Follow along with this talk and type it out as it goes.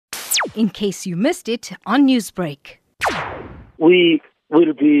in case you missed it on Newsbreak. We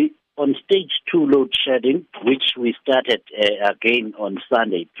will be on stage 2 load shedding, which we started again on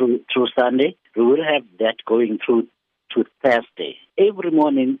Sunday, through Sunday. We will have that going through to Thursday. Every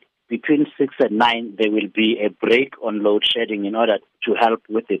morning between 6 and 9, there will be a break on load shedding in order to help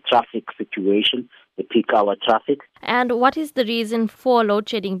with the traffic situation, the peak hour traffic. And what is the reason for load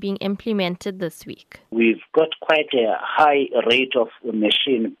shedding being implemented this week? We've got quite a high rate of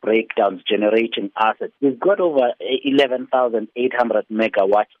machine breakdowns generating assets. We've got over 11,800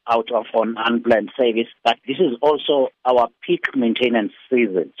 megawatts out of on unplanned service, but this is also our peak maintenance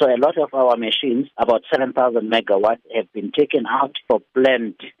season. So a lot of our machines, about 7,000 megawatts, have been taken out for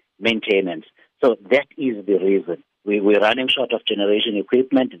planned maintenance. So that is the reason. We're running short of generation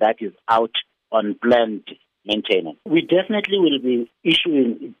equipment that is out on planned maintenance. We definitely will be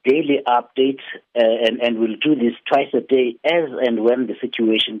issuing daily updates and we'll do this twice a day. As and when the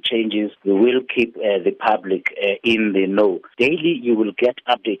situation changes, we will keep the public in the know. Daily you will get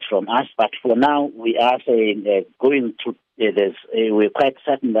updates from us, but for now we are saying we're quite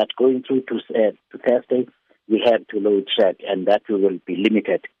certain that going through to Thursday we have to load shed, and that we will be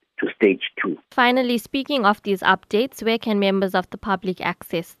limited to stage 2. Finally, speaking of these updates, where can members of the public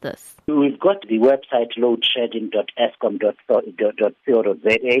access this? We've got the website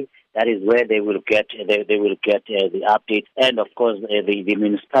loadshedding.eskom.co.za. That is where they will get the updates, and of course the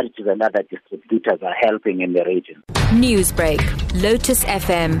municipalities and other distributors are helping in the region. Newsbreak, Lotus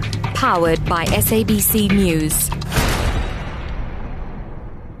FM, powered by SABC News.